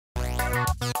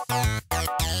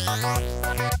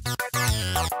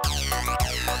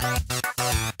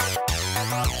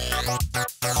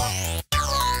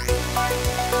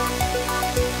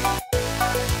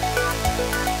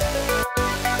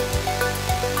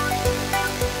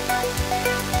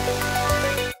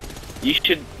You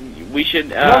should. We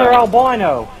should. Another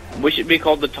albino. We should be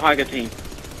called the Tiger Team.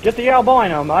 Get the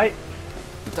albino, mate.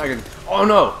 The tiger. Oh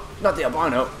no, not the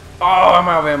albino. Oh, I'm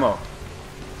out of ammo.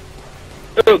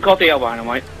 Oh, call the albino,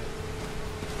 mate.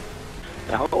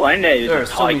 Oh, I know. There are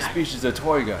so many species of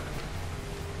taiga.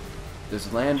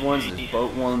 There's land ones, there's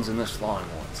boat ones, and there's flying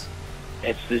ones.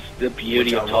 It's the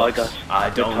beauty of tigers. I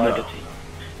don't know. Team.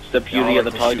 It's the beauty of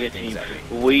the Tiger Team.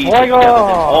 We Tiger! discovered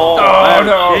them. Oh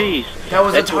no! Jeez. That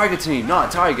was a Tiger Team, not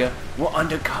a tiger. We're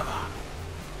undercover.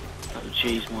 Oh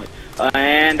jeez, mate.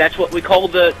 And that's what we call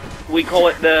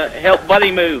it the help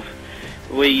buddy move.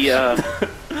 We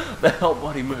The help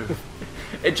buddy move.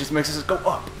 It just makes us go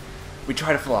up. We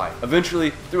try to fly. Eventually,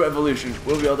 through evolution,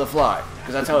 we'll be able to fly.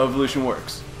 Because that's how evolution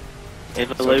works.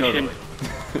 evolution.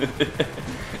 So totally.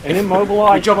 An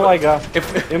immobilized tiger.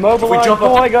 Immobilized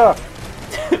tiger.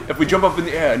 If we jump up in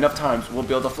the air enough times, we'll be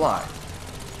able to fly.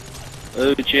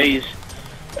 Oh jeez.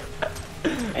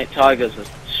 That tiger's a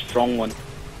strong one.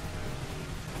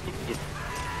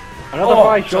 Another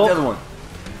fire shot shot. the other one.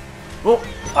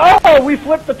 Oh, Oh, we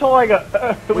flipped the tiger.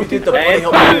 we did the And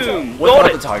buddy help boom, move. got What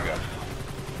about it. the tiger?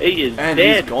 He is And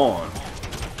dead. he's gone.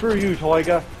 Screw you,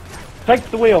 tiger. Take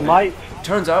the wheel, mate.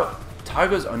 Turns out,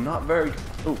 tigers are not very...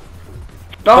 Ooh.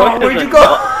 No, Tiger where'd you doesn't- go?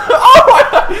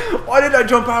 Oh, why did I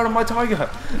jump out of my tiger?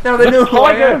 Now they know who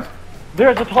I am.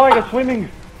 There's a tiger swimming.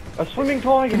 A swimming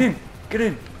tiger. Get in, get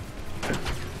in.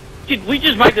 Did we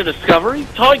just make the discovery?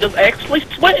 Tigers actually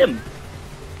swim.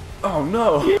 Oh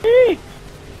no. Yeah.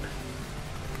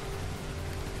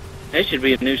 That should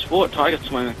be a new sport, tiger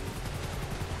swimming.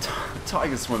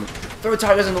 Tigers swimming. Throw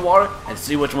tigers in the water and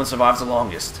see which one survives the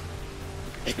longest.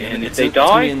 And if It's they it's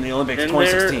gonna die, be in the Olympics then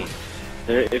 2016.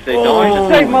 if they Oh.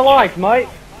 die, Saved my life, mate.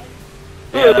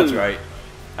 Yeah, that's right.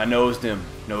 I nosed him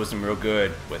real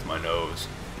good with my nose.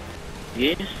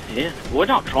 yes, yeah. We're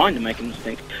not trying to make them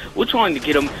stink. We're trying to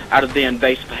get them out of their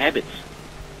invasive habits.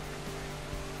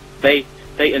 They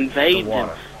invade The them.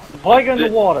 water. Tiger in the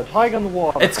water. Tiger in the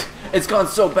water. It's gone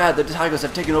so bad that the tigers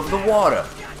have taken over the water.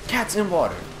 Cats in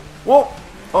water. Whoa!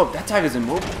 Oh, that tiger's in.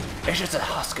 Whoa! It's just a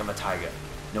husk of a tiger.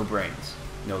 No brains,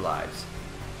 no lives.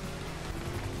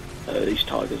 These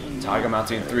tigers and Tiger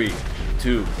mounting 3,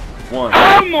 2, 1.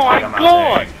 Oh my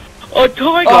god! A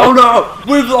tiger! Oh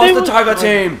no! We've lost They the were- tiger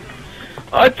team!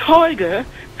 A tiger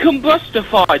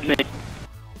combustified me.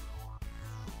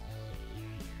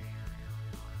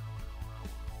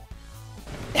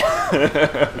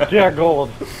 Dear God.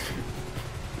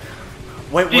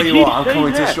 Wait where Did you he are. I'm say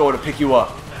coming to that? shore to pick you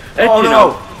up. That's Oh you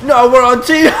no! No, we're on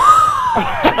team!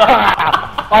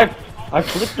 I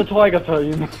flipped the tiger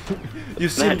team. You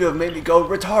seem to have made me go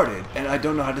retarded, and I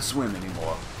don't know how to swim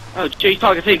anymore. Oh jeez,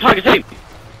 tiger team, tiger team!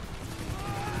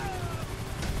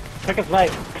 Pick us,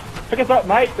 mate. Pick us up,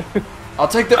 mate. I'll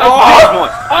take the.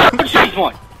 Oh jeez,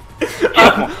 mate!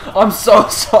 Oh I'm so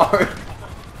sorry.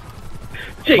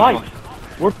 jeez, Mate, mate!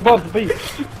 we're above the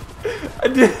beach. I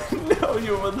didn't know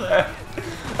you were there.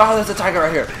 Oh, there's a tiger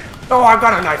right here. Oh, I've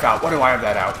got a knife out. Why do I have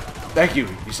that out? Thank you.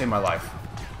 You saved my life.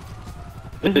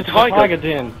 This The is tiger- the tiger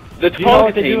den. the Do you know what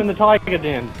tiger they do team- in the tiger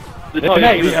den? The They tiger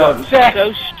make team some has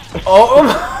sex. Oh,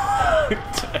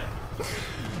 my.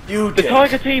 You The did.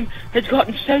 tiger team has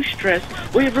gotten so stressed,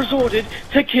 we have resorted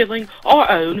to killing our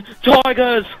own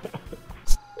tigers.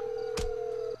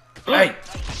 Hey.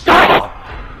 Ah!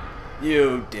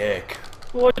 You dick.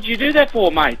 What did you do that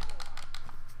for, mate?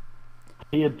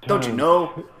 He had Don't you turned.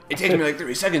 know? It takes me like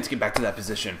 30 seconds to get back to that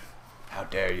position. How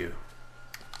dare you?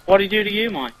 What did he do to you,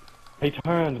 mate? He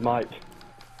turned, mate.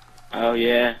 Oh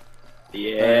yeah,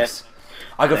 yeah. Thanks.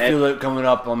 I could feel it coming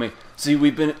up on me. See,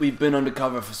 we've been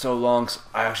undercover for so long. So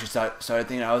I actually started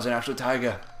thinking I was an actual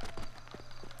tiger.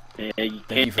 Yeah,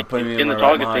 Thank you for putting me in in the my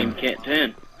right tiger team. mind. Can't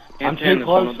turn. I'm Can't turn too in front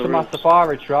close of the to my rules.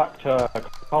 safari truck to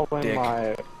call in Dick.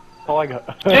 my tiger.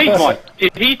 Jeez, mate.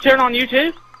 Did he turn on you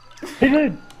too? He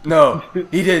did. No,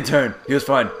 he didn't turn. He was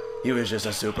fine. He was just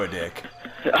a super dick.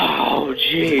 Oh,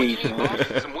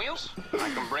 jeez. Some wheels? I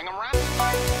can bring them round.